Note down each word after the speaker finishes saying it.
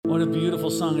What a beautiful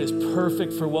song. It is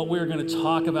perfect for what we're going to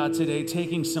talk about today,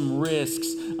 taking some risks.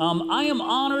 I am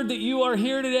honored that you are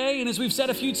here today, and as we've said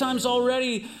a few times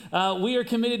already, we are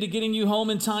committed to getting you home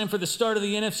in time for the start of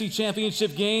the NFC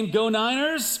Championship game. Go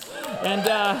Niners!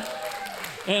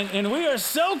 And we are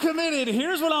so committed.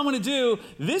 Here's what I'm going to do.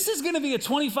 This is going to be a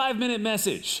 25-minute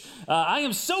message. I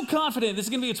am so confident this is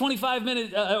going to be a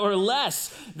 25-minute or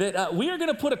less that we are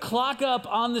going to put a clock up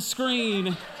on the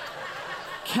screen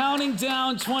counting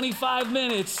down 25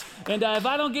 minutes. And if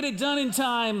I don't get it done in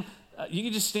time, you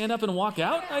can just stand up and walk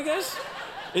out, I guess.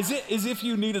 As if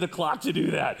you needed a clock to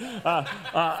do that. We're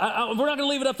not going to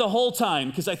leave it up the whole time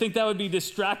because I think that would be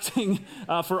distracting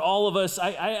for all of us.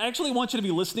 I actually want you to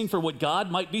be listening for what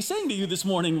God might be saying to you this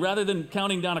morning rather than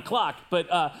counting down a clock.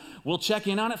 But we'll check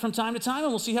in on it from time to time and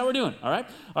we'll see how we're doing. All right?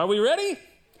 Are we ready?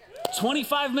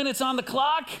 25 minutes on the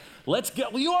clock. Let's go.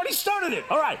 Well, you already started it.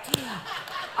 All right.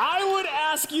 I would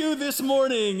ask you this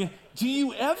morning, do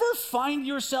you ever find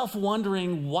yourself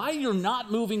wondering why you're not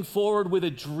moving forward with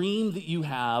a dream that you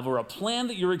have or a plan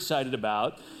that you're excited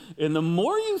about? And the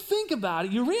more you think about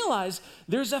it, you realize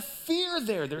there's a fear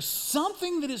there. There's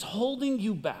something that is holding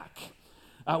you back.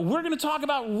 We're going to talk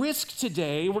about risk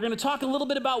today. We're going to talk a little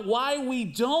bit about why we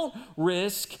don't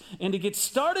risk. And to get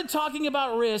started talking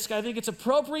about risk, I think it's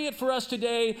appropriate for us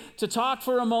today to talk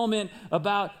for a moment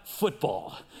about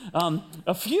football.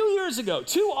 A few years ago,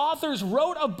 two authors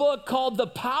wrote a book called The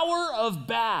Power of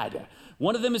Bad.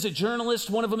 One of them is a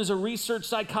journalist, one of them is a research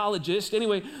psychologist.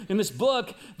 Anyway, in this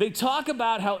book, they talk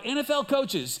about how NFL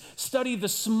coaches study the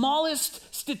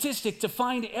smallest statistic to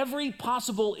find every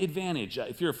possible advantage.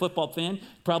 If you're a football fan, you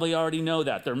probably already know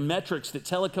that. They're metrics that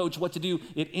tell a coach what to do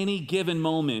at any given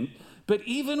moment. But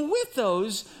even with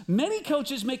those, many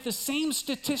coaches make the same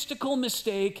statistical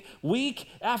mistake week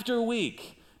after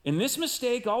week. And this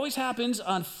mistake always happens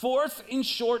on fourth and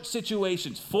short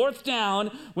situations. Fourth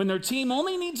down, when their team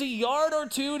only needs a yard or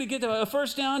two to get a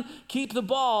first down, keep the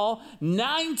ball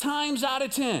 9 times out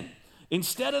of 10.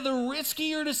 Instead of the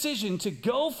riskier decision to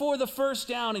go for the first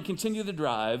down and continue the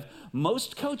drive,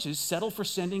 most coaches settle for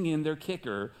sending in their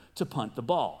kicker to punt the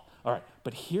ball. All right,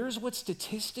 but here's what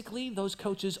statistically those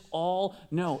coaches all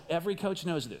know. Every coach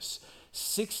knows this.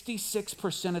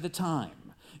 66% of the time,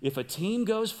 if a team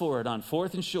goes for it on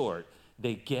fourth and short,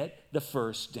 they get the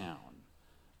first down.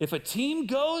 If a team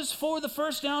goes for the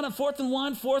first down on 4th and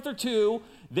 1, 4th or 2,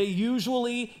 they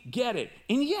usually get it.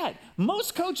 And yet,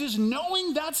 most coaches,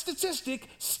 knowing that statistic,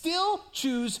 still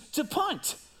choose to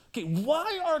punt. Okay,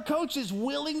 why are coaches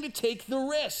willing to take the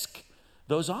risk?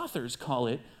 Those authors call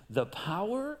it the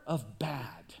power of bad.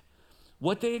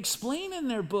 What they explain in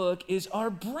their book is our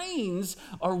brains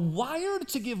are wired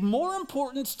to give more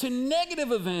importance to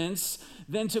negative events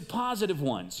than to positive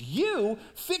ones. You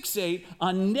fixate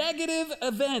on negative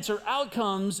events or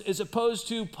outcomes as opposed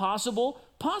to possible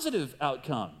positive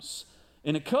outcomes.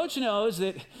 And a coach knows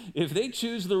that if they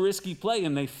choose the risky play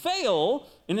and they fail,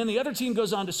 and then the other team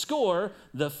goes on to score,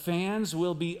 the fans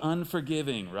will be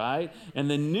unforgiving, right?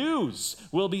 And the news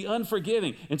will be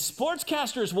unforgiving. And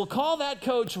sportscasters will call that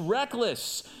coach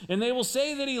reckless. And they will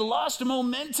say that he lost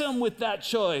momentum with that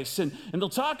choice. And they'll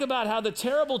talk about how the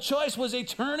terrible choice was a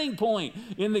turning point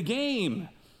in the game.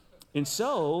 And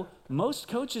so most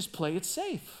coaches play it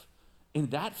safe. And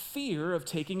that fear of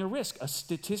taking a risk, a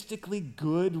statistically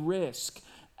good risk,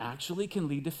 actually can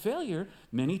lead to failure,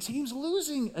 many teams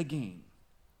losing a game.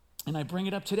 And I bring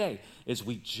it up today as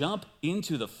we jump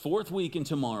into the 4th week in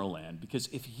Tomorrowland, because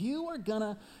if you are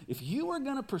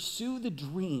gonna pursue the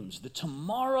dreams, the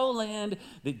Tomorrowland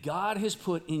that God has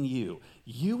put in you,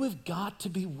 you have got to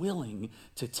be willing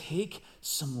to take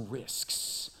some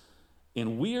risks.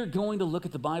 And we are going to look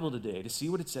at the Bible today to see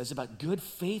what it says about good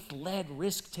faith-led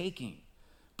risk-taking.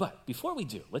 But before we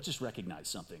do, let's just recognize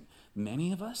something.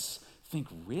 Many of us think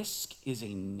risk is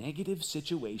a negative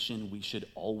situation we should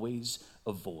always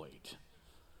avoid.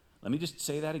 Let me just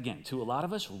say that again. To a lot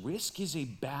of us, risk is a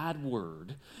bad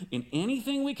word, and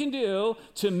anything we can do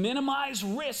to minimize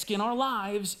risk in our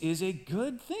lives is a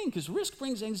good thing, because risk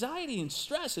brings anxiety and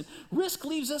stress, and risk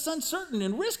leaves us uncertain,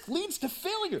 and risk leads to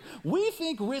failure. We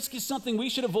think risk is something we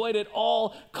should avoid at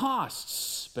all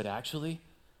costs, but actually,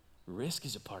 risk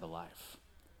is a part of life,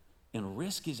 and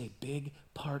risk is a big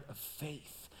part of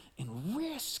faith. And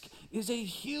risk is a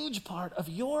huge part of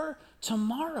your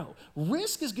tomorrow.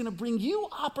 Risk is going to bring you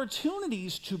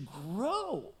opportunities to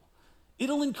grow.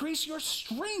 It'll increase your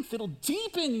strength. It'll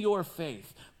deepen your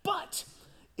faith. But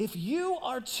if you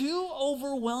are too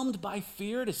overwhelmed by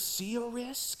fear to see a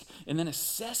risk and then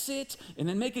assess it and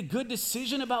then make a good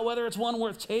decision about whether it's one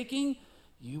worth taking,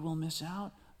 you will miss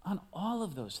out on all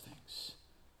of those things.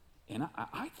 And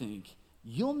I think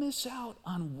you'll miss out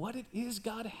on what it is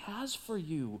God has for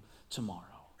you tomorrow.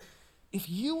 If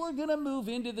you are going to move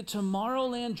into the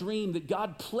Tomorrowland dream that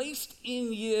God placed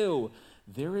in you,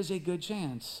 there is a good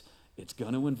chance it's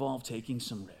going to involve taking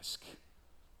some risk.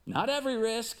 Not every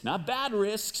risk, not bad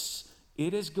risks.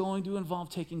 It is going to involve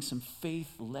taking some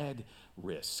faith-led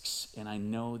risks. And I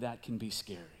know that can be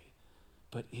scary,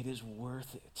 but it is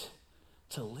worth it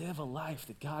to live a life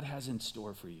that God has in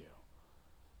store for you.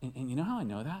 And you know how I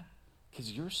know that?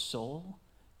 Because your soul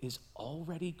is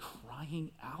already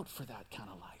crying out for that kind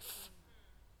of life.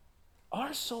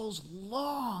 Our souls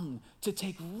long to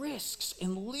take risks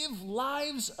and live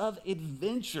lives of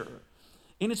adventure.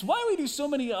 And it's why we do so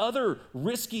many other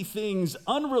risky things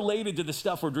unrelated to the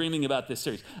stuff we're dreaming about this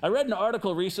series. I read an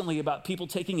article recently about people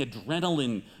taking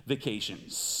adrenaline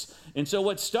vacations. And so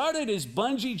what started as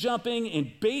bungee jumping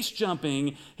and base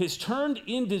jumping has turned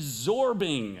into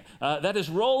zorbing. That is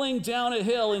rolling down a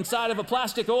hill inside of a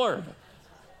plastic orb.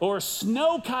 Or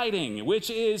snow kiting, which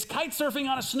is kite surfing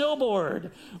on a snowboard.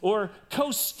 Or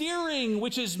coasteering,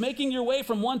 which is making your way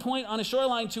from one point on a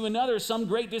shoreline to another some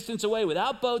great distance away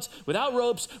without boats, without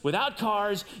ropes, without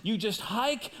cars. You just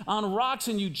hike on rocks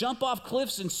and you jump off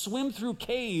cliffs and swim through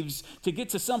caves to get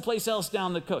to someplace else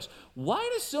down the coast. Why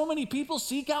do so many people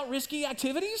seek out risky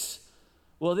activities?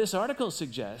 Well, this article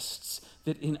suggests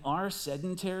that in our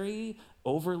sedentary,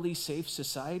 overly safe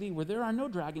society where there are no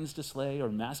dragons to slay or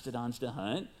mastodons to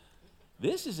hunt,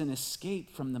 this is an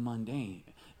escape from the mundane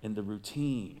and the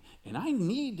routine. And I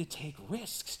need to take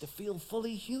risks to feel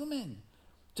fully human,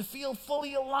 to feel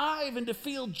fully alive, and to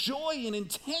feel joy and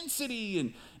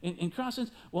intensity and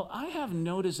crossings. Well, I have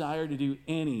no desire to do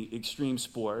any extreme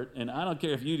sport, and I don't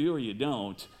care if you do or you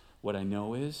don't. What I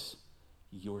know is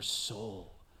your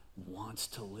soul wants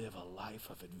to live a life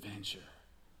of adventure.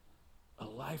 A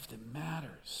life that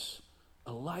matters,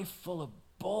 a life full of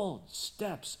bold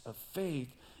steps of faith,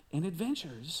 and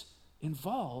adventures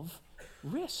involve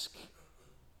risk.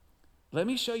 Let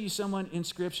me show you someone in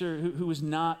Scripture who was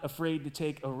not afraid to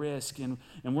take a risk, and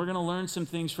we're going to learn some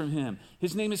things from him.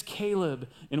 His name is Caleb,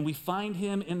 and we find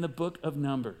him in the book of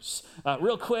Numbers.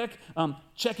 Real quick,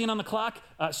 check in on the clock.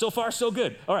 So far, so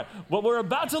good. All right, what we're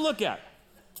about to look at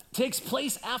takes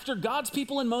place after God's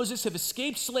people and Moses have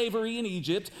escaped slavery in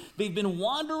Egypt. They've been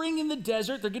wandering in the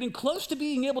desert. They're getting close to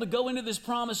being able to go into this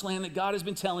promised land that God has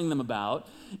been telling them about.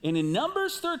 And in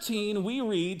Numbers 13, we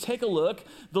read, take a look.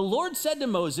 The Lord said to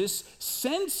Moses,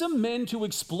 send some men to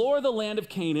explore the land of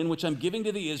Canaan, which I'm giving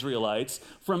to the Israelites.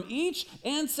 From each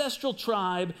ancestral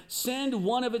tribe, send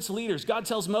one of its leaders. God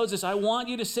tells Moses, I want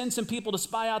you to send some people to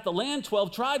spy out the land,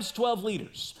 12 tribes, 12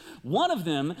 leaders. One of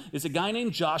them is a guy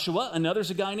named Joshua.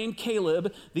 Another's a guy named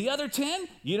Caleb. The other 10,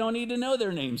 you don't need to know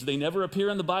their names. They never appear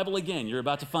in the Bible again. You're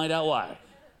about to find out why.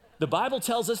 The Bible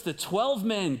tells us that 12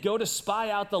 men go to spy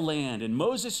out the land, and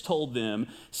Moses told them,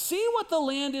 see what the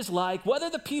land is like, whether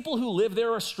the people who live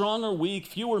there are strong or weak,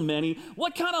 few or many,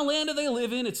 what kind of land do they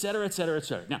live in, etc., etc.,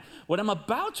 etc. Now, what I'm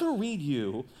about to read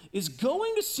you is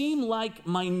going to seem like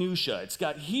minutia. It's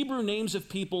got Hebrew names of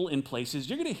people and places.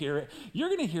 You're going to hear it. You're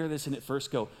going to hear this and at first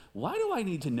go, why do I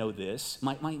need to know this?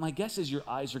 My guess is your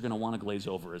eyes are going to want to glaze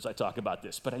over as I talk about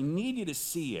this, but I need you to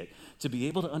see it to be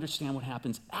able to understand what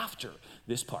happens after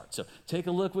this part. So take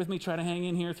a look with me. Try to hang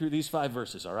in here through these 5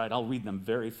 verses, all right? I'll read them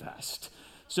very fast.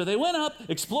 So they went up,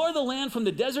 explored the land from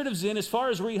the desert of Zin as far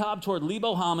as Rehob toward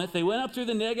Lebo Hamath. They went up through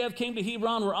the Negev, came to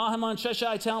Hebron, where Ahiman,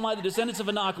 Sheshai, Talmai, the descendants of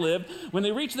Anak lived. When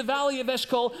they reached the valley of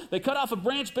Eshcol, they cut off a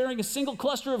branch bearing a single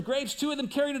cluster of grapes. 2 of them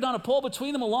carried it on a pole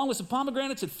between them, along with some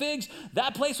pomegranates and figs.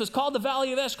 That place was called the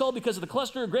valley of Eshcol because of the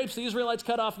cluster of grapes the Israelites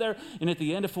cut off there. And at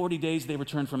the end of 40 days, they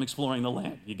returned from exploring the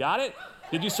land. You got it?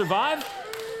 Did you survive?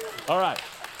 All right.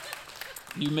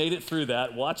 You made it through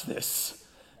that. Watch this.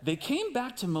 They came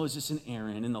back to Moses and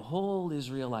Aaron and the whole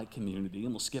Israelite community,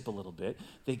 and we'll skip a little bit.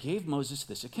 They gave Moses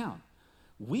this account.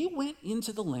 We went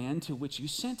into the land to which you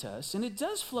sent us, and it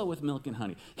does flow with milk and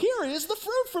honey. Here is the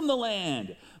fruit from the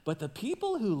land. But the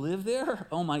people who live there,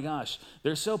 oh my gosh,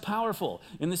 they're so powerful.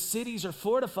 And the cities are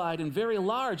fortified and very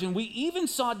large. And we even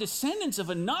saw descendants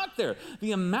of Anak there.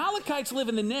 The Amalekites live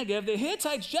in the Negev. The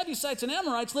Hittites, Jebusites, and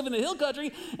Amorites live in the hill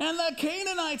country. And the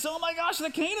Canaanites, oh my gosh, the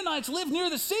Canaanites live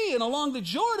near the sea and along the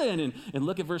Jordan. And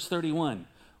look at verse 31.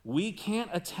 We can't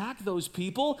attack those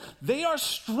people. They are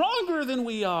stronger than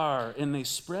we are. And they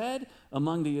spread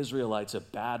among the Israelites a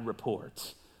bad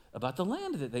report about the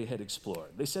land that they had explored.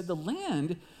 They said the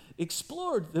land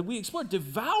that we explored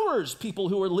devours people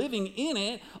who are living in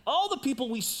it. All the people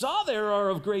we saw there are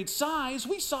of great size.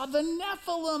 We saw the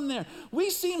Nephilim there. We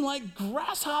seem like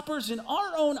grasshoppers in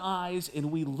our own eyes,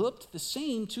 and we looked the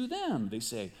same to them. They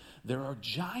say, There are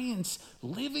giants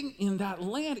living in that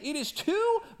land. It is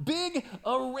too big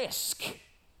a risk.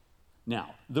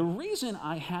 Now, the reason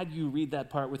I had you read that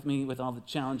part with me with all the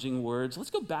challenging words,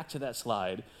 let's go back to that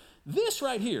slide. This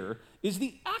right here is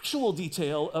the actual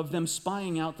detail of them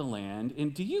spying out the land.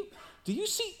 And do you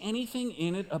see anything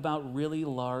in it about really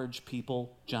large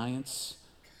people, giants?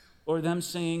 Or them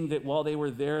saying that while they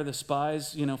were there, the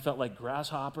spies, felt like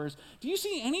grasshoppers? Do you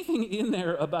see anything in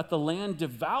there about the land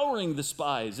devouring the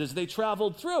spies as they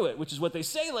traveled through it, which is what they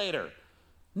say later?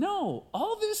 No,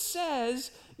 all this says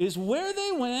is where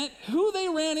they went, who they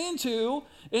ran into,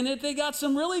 and that they got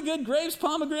some really good grapes,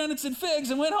 pomegranates, and figs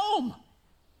and went home.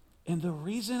 And the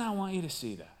reason I want you to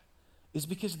see that is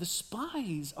because the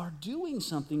spies are doing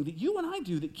something that you and I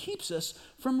do that keeps us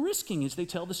from risking as they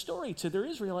tell the story to their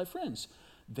Israelite friends.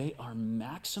 They are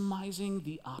maximizing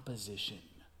the opposition.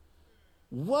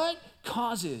 What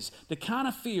causes the kind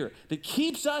of fear that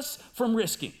keeps us from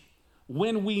risking?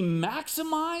 When we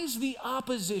maximize the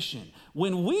opposition,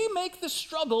 when we make the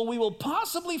struggle we will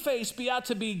possibly face be out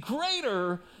to be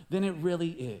greater than it really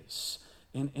is.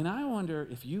 And I wonder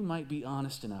if you might be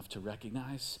honest enough to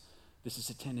recognize this is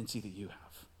a tendency that you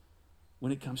have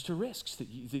when it comes to risks that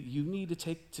you need to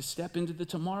take to step into the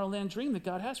Tomorrowland dream that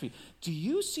God has for you. Do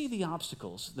you see the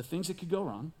obstacles, the things that could go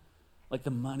wrong, like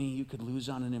the money you could lose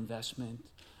on an investment,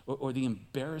 or the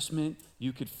embarrassment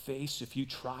you could face if you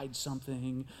tried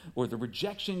something, or the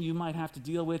rejection you might have to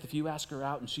deal with if you ask her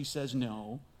out and she says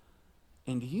no?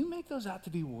 And do you make those out to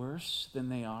be worse than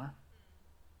they are?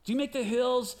 Do you make the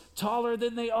hills taller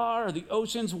than they are, or the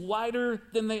oceans wider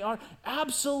than they are?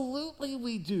 Absolutely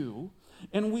we do.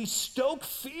 And we stoke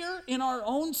fear in our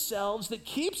own selves that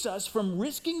keeps us from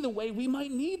risking the way we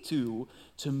might need to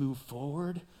move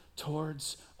forward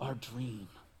towards our dream.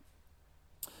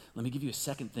 Let me give you a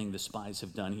second thing the spies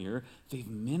have done here. They've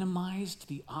minimized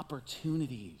the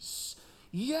opportunities.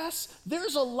 Yes,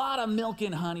 there's a lot of milk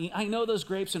and honey. I know those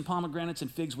grapes and pomegranates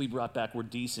and figs we brought back were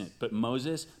decent, but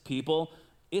Moses, people,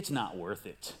 it's not worth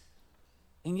it.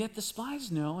 And yet the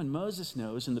spies know, and Moses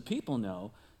knows, and the people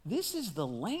know, this is the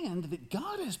land that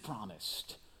God has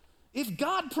promised. If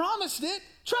God promised it,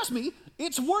 trust me,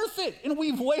 it's worth it. And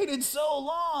we've waited so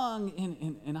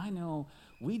long. And I know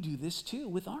we do this too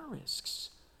with our risks.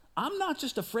 I'm not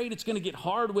just afraid it's going to get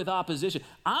hard with opposition.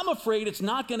 I'm afraid it's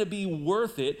not going to be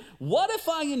worth it. What if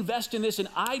I invest in this and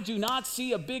I do not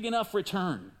see a big enough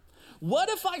return? What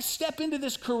if I step into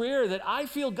this career that I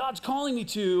feel God's calling me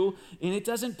to and it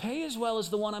doesn't pay as well as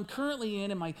the one I'm currently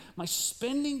in, and my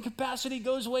spending capacity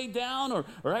goes way down, or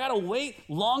I got to wait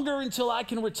longer until I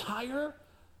can retire?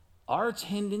 Our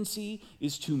tendency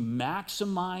is to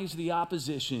maximize the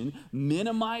opposition,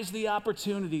 minimize the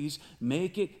opportunities,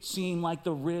 make it seem like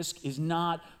the risk is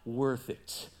not worth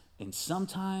it. And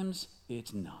sometimes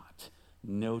it's not,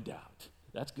 no doubt.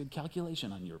 That's good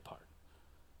calculation on your part.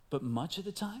 But much of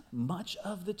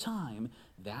the time,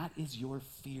 that is your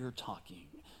fear talking.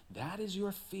 That is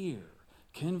your fear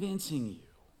convincing you.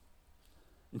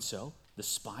 And so the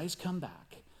spies come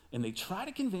back and they try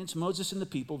to convince Moses and the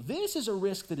people this is a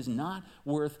risk that is not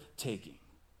worth taking.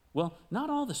 Well, not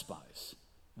all the spies.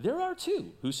 There are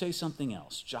two who say something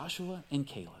else, Joshua and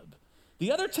Caleb.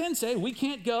 The other 10 say, we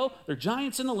can't go. They're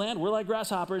giants in the land. We're like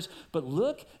grasshoppers. But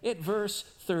look at verse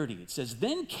 30. It says,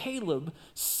 then Caleb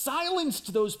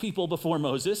silenced those people before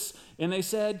Moses, and they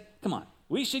said, come on,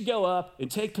 we should go up and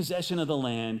take possession of the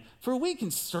land, for we can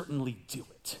certainly do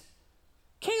it.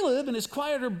 Caleb and his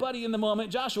quieter buddy in the moment,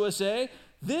 Joshua, say,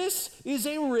 this is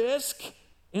a risk,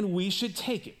 and we should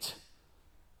take it.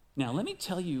 Now, let me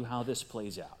tell you how this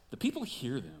plays out. The people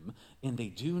hear them, and they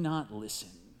do not listen,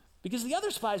 because the other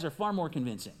spies are far more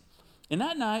convincing. And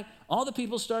that night, all the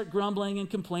people start grumbling and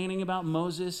complaining about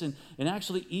Moses and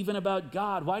actually even about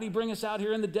God. Why did he bring us out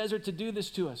here in the desert to do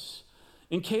this to us?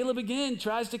 And Caleb again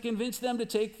tries to convince them to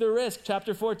take the risk.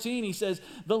 Chapter 14, he says,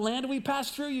 the land we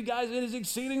passed through, you guys, it is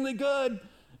exceedingly good.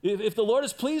 If the Lord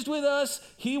is pleased with us,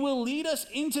 he will lead us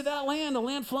into that land, a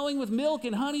land flowing with milk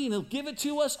and honey, and he'll give it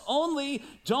to us. Only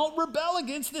don't rebel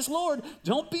against this Lord.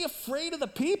 Don't be afraid of the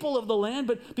people of the land,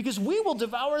 but because we will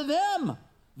devour them.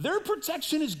 Their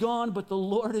protection is gone, but the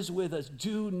Lord is with us.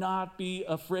 Do not be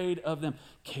afraid of them.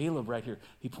 Caleb right here,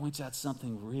 he points out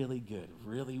something really good,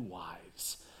 really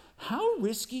wise. How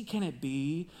risky can it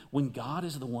be when God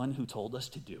is the one who told us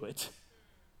to do it?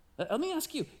 Let me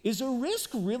ask you, is a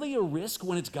risk really a risk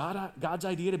when it's God's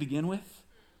idea to begin with?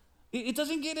 It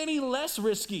doesn't get any less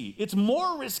risky. It's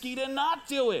more risky to not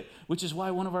do it, which is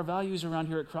why one of our values around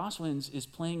here at Crosswinds is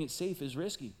playing it safe is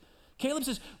risky. Caleb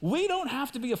says, we don't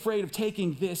have to be afraid of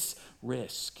taking this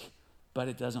risk, but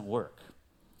it doesn't work.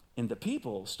 And the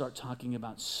people start talking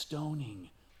about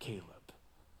stoning Caleb.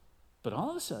 But all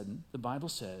of a sudden, the Bible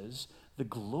says, the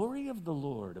glory of the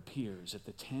Lord appears at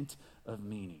the tent of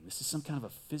meeting. This is some kind of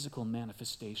a physical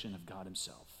manifestation of God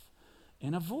himself.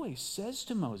 And a voice says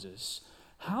to Moses,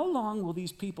 how long will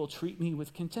these people treat me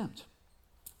with contempt?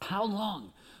 How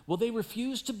long will they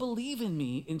refuse to believe in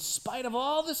me in spite of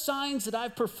all the signs that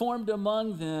I've performed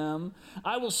among them?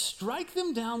 I will strike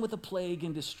them down with a plague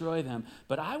and destroy them,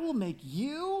 but I will make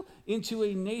you into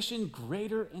a nation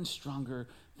greater and stronger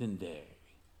than they.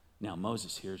 Now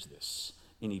Moses hears this,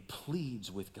 and he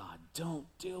pleads with God, don't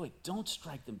do it. Don't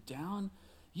strike them down.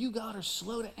 You, God, are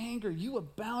slow to anger. You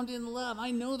abound in love. I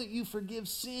know that you forgive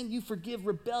sin. You forgive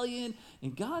rebellion.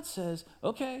 And God says,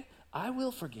 okay, I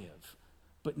will forgive.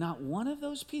 But not one of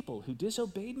those people who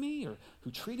disobeyed me or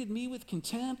who treated me with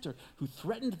contempt or who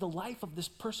threatened the life of this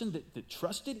person that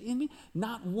trusted in me,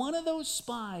 not one of those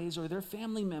spies or their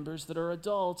family members that are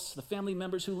adults, the family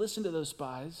members who listen to those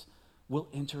spies, will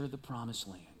enter the promised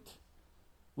land.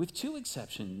 With two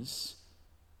exceptions,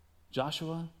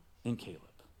 Joshua and Caleb.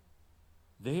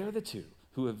 They are the two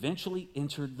who eventually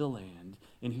entered the land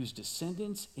and whose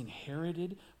descendants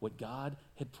inherited what God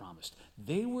had promised.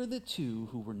 They were the two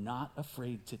who were not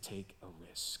afraid to take a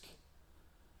risk.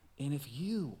 And if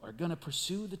you are going to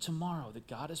pursue the tomorrow that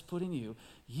God has put in you,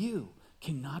 you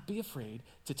cannot be afraid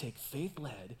to take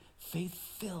faith-led,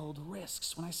 faith-filled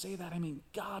risks. When I say that, I mean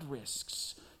God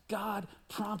risks.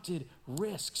 God-prompted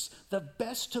risks. The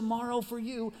best tomorrow for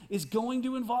you is going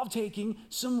to involve taking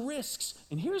some risks.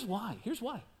 And here's why.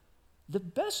 The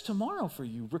best tomorrow for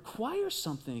you requires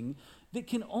something that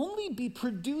can only be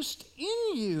produced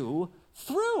in you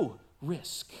through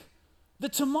risk. The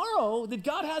tomorrow that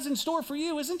God has in store for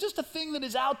you isn't just a thing that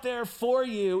is out there for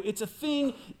you, it's a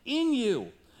thing in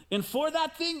you. And for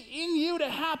that thing in you to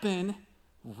happen,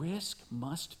 risk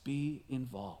must be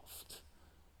involved.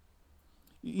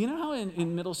 You know how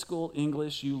in middle school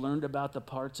English you learned about the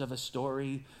parts of a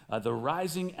story, the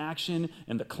rising action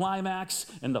and the climax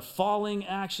and the falling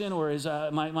action, or as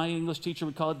my English teacher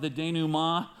would call it, the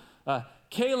denouement?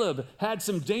 Caleb had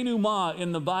some denouement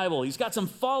in the Bible. He's got some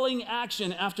falling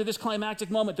action after this climactic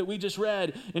moment that we just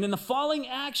read. And in the falling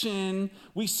action,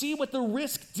 we see what the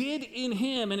risk did in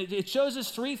him. And it shows us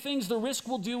three things the risk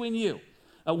will do in you.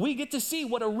 We get to see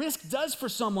what a risk does for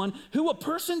someone who a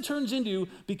person turns into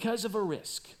because of a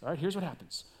risk. All right, here's what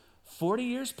happens. 40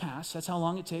 years pass. That's how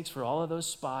long it takes for all of those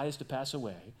spies to pass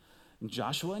away. And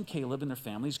Joshua and Caleb and their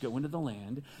families go into the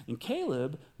land. And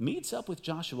Caleb meets up with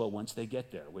Joshua once they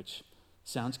get there, which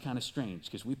sounds kind of strange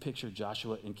because we picture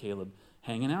Joshua and Caleb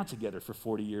hanging out together for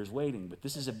 40 years waiting. But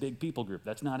this is a big people group.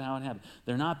 That's not how it happened.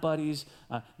 They're not buddies.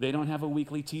 They don't have a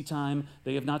weekly tea time.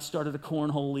 They have not started a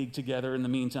cornhole league together in the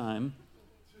meantime.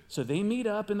 So they meet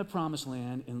up in the promised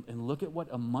land, and look at what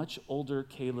a much older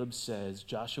Caleb says,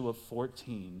 Joshua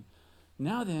 14.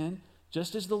 Now then,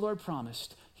 just as the Lord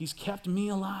promised, he's kept me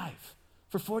alive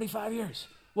for 45 years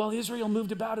while Israel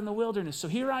moved about in the wilderness. So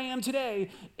here I am today,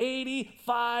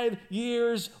 85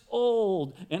 years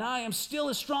old, and I am still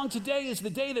as strong today as the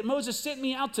day that Moses sent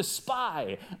me out to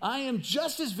spy. I am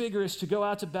just as vigorous to go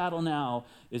out to battle now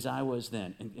as I was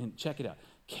then. And check it out.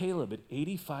 Caleb, at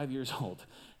 85 years old,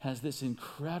 has this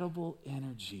incredible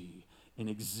energy and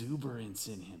exuberance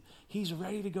in him. He's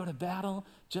ready to go to battle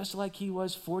just like he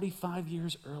was 45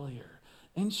 years earlier.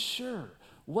 And sure,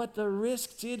 what the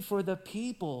risk did for the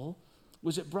people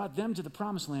was it brought them to the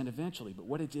promised land eventually. But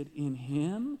what it did in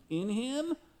him,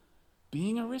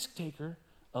 being a risk taker,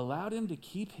 allowed him to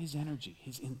keep his energy,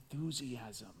 his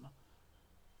enthusiasm.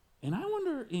 And I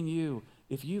wonder in you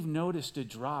if you've noticed a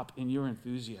drop in your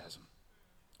enthusiasm,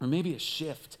 or maybe a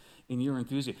shift in your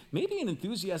enthusiasm. Maybe an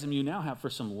enthusiasm you now have for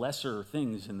some lesser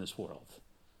things in this world.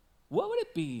 What would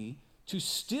it be to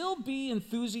still be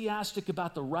enthusiastic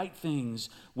about the right things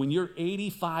when you're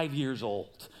 85 years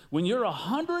old, when you're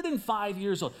 105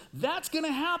 years old? That's going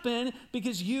to happen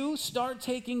because you start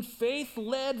taking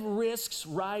faith-led risks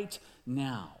right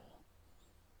now.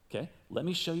 Okay, let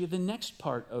me show you the next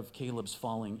part of Caleb's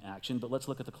falling action, but let's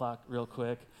look at the clock real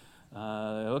quick.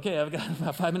 Okay, I've got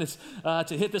about 5 minutes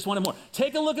to hit this one and more.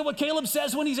 Take a look at what Caleb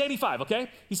says when he's 85, okay?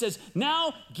 He says,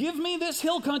 now give me this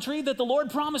hill country that the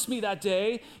Lord promised me that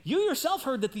day. You yourself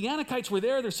heard that the Anakites were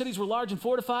there. Their cities were large and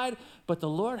fortified. But the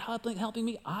Lord helping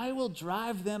me, I will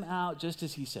drive them out just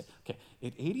as he said. Okay,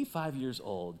 at 85 years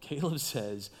old, Caleb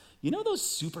says, you know those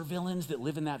supervillains that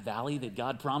live in that valley that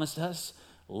God promised us?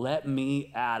 Let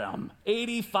me at them.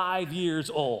 85 years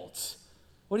old.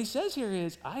 What he says here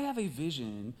is, I have a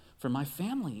vision for my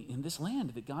family in this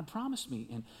land that God promised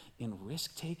me. And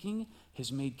risk-taking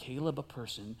has made Caleb a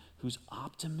person who's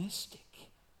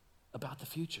optimistic about the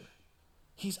future.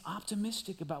 He's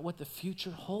optimistic about what the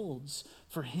future holds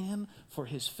for him, for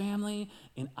his family.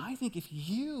 And I think if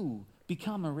you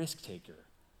become a risk taker,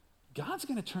 God's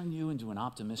going to turn you into an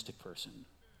optimistic person.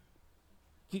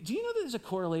 Do you know that there's a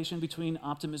correlation between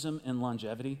optimism and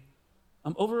longevity?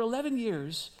 Over 11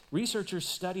 years, researchers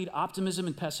studied optimism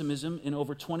and pessimism in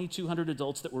over 2,200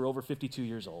 adults that were over 52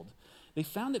 years old. They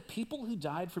found that people who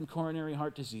died from coronary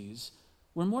heart disease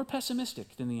were more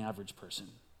pessimistic than the average person.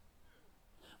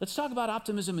 Let's talk about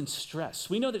optimism and stress.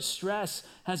 We know that stress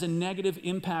has a negative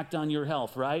impact on your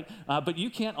health, right? But you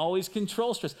can't always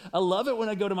control stress. I love it when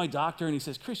I go to my doctor and he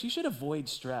says, Chris, you should avoid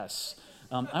stress.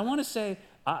 I want to say,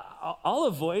 I'll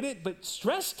avoid it, but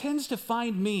stress tends to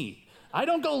find me. I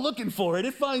don't go looking for it,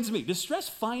 it finds me. Does stress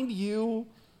find you?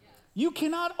 You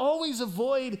cannot always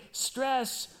avoid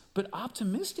stress, but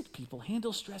optimistic people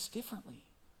handle stress differently.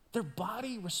 Their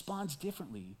body responds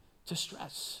differently to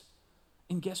stress.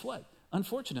 And guess what?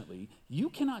 Unfortunately, you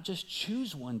cannot just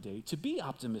choose one day to be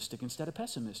optimistic instead of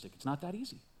pessimistic. It's not that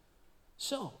easy.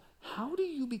 So, how do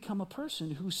you become a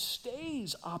person who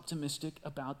stays optimistic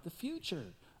about the future?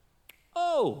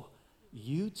 Oh,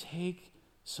 you take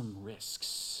some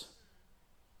risks.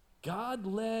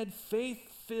 God-led,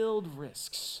 faith-filled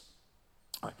risks.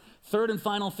 All right, third and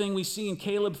final thing we see in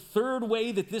Caleb, third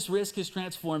way that this risk has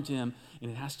transformed him,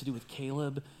 and it has to do with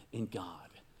Caleb and God.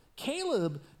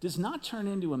 Caleb does not turn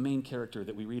into a main character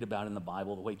that we read about in the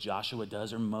Bible the way Joshua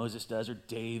does or Moses does or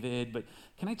David, but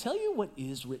can I tell you what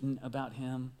is written about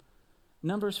him?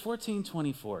 Numbers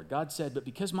 14:24, God said, but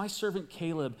because my servant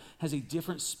Caleb has a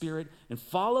different spirit and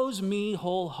follows me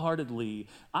wholeheartedly,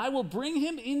 I will bring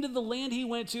him into the land he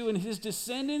went to and his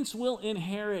descendants will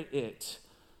inherit it.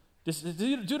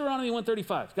 Deuteronomy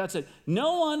 1:35, God said,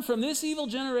 no one from this evil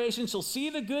generation shall see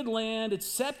the good land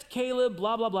except Caleb,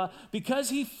 blah, blah, blah,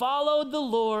 because he followed the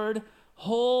Lord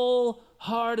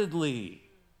wholeheartedly.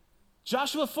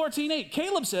 Joshua 14:8,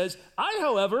 Caleb says, I,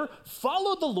 however,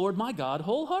 followed the Lord my God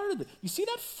wholeheartedly. You see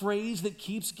that phrase that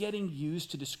keeps getting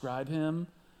used to describe him?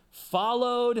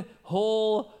 Followed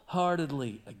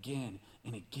wholeheartedly, again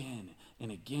and again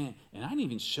and again. And I didn't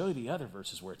even show you the other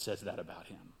verses where it says that about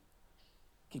him.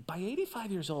 Okay, by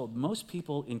 85 years old, most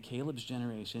people in Caleb's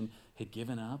generation had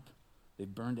given up.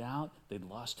 They'd burned out. They'd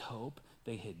lost hope.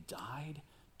 They had died.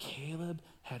 Caleb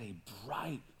had a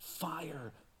bright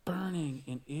fire burning,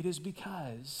 and it is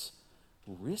because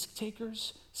risk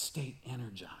takers stay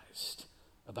energized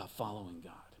about following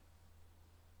God.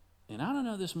 And I don't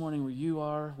know this morning where you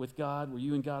are with God, where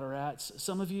you and God are at.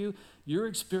 Some of you, your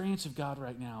experience of God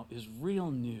right now is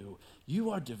real new.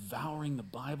 You are devouring the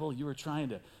Bible. You are trying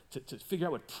to figure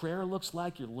out what prayer looks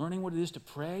like. You're learning what it is to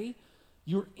pray.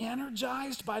 You're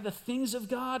energized by the things of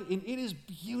God, and it is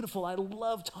beautiful. I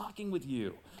love talking with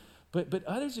you. But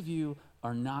others of you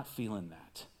are not feeling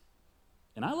that.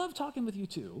 And I love talking with you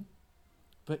too.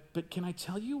 But can I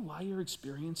tell you why your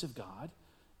experience of God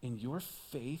and your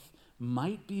faith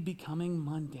might be becoming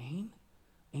mundane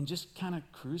and just kind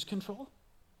of cruise control?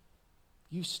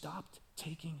 You stopped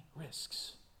taking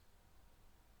risks.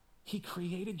 He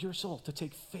created your soul to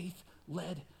take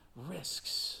faith-led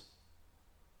risks.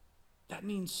 That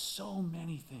means so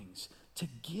many things. To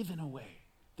give in a way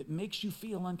that makes you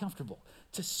feel uncomfortable.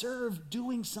 To serve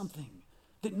doing something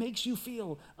that makes you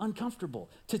feel uncomfortable.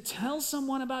 To tell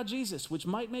someone about Jesus, which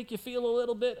might make you feel a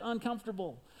little bit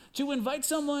uncomfortable. To invite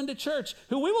someone to church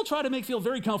who we will try to make feel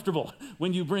very comfortable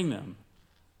when you bring them.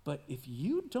 But if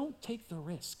you don't take the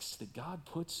risks that God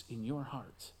puts in your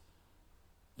heart,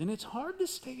 then it's hard to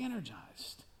stay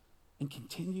energized and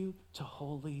continue to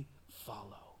wholly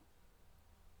follow.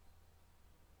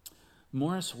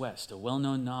 Morris West, a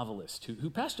well-known novelist who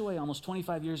passed away almost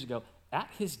 25 years ago, at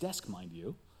his desk, mind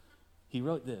you, he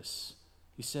wrote this.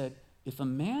 He said, if a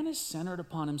man is centered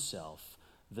upon himself,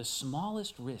 the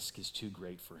smallest risk is too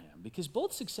great for him, because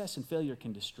both success and failure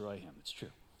can destroy him. It's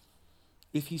true.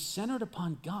 If he's centered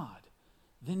upon God,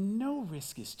 then no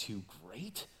risk is too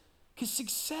great, because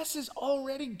success is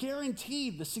already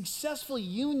guaranteed, the successful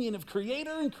union of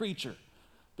creator and creature,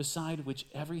 beside which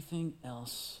everything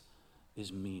else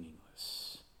is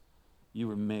meaningless. You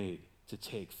were made to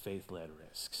take faith-led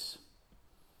risks.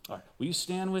 All right, will you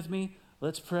stand with me?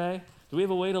 Let's pray. Do we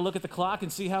have a way to look at the clock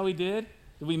and see how we did?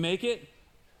 Did we make it?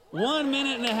 1.5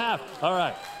 minutes. All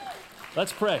right,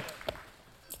 let's pray.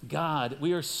 God,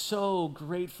 we are so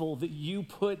grateful that you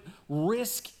put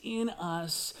risk in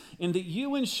us and that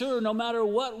you ensure no matter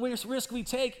what risk we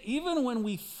take, even when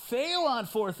we fail on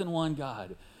 4th and 1,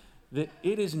 God, that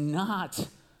it is not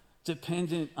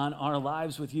dependent on our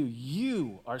lives with you.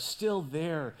 You are still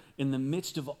there in the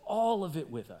midst of all of it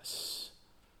with us.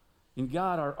 And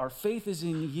God, our faith is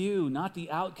in you, not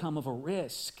the outcome of a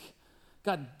risk.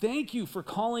 God, thank you for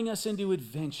calling us into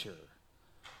adventure.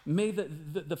 May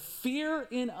the fear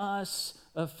in us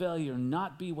of failure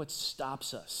not be what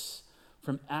stops us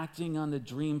from acting on the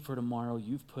dream for tomorrow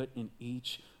you've put in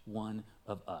each one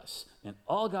of us. And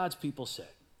all God's people say,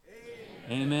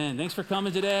 Amen. Thanks for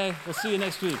coming today. We'll see you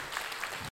next week.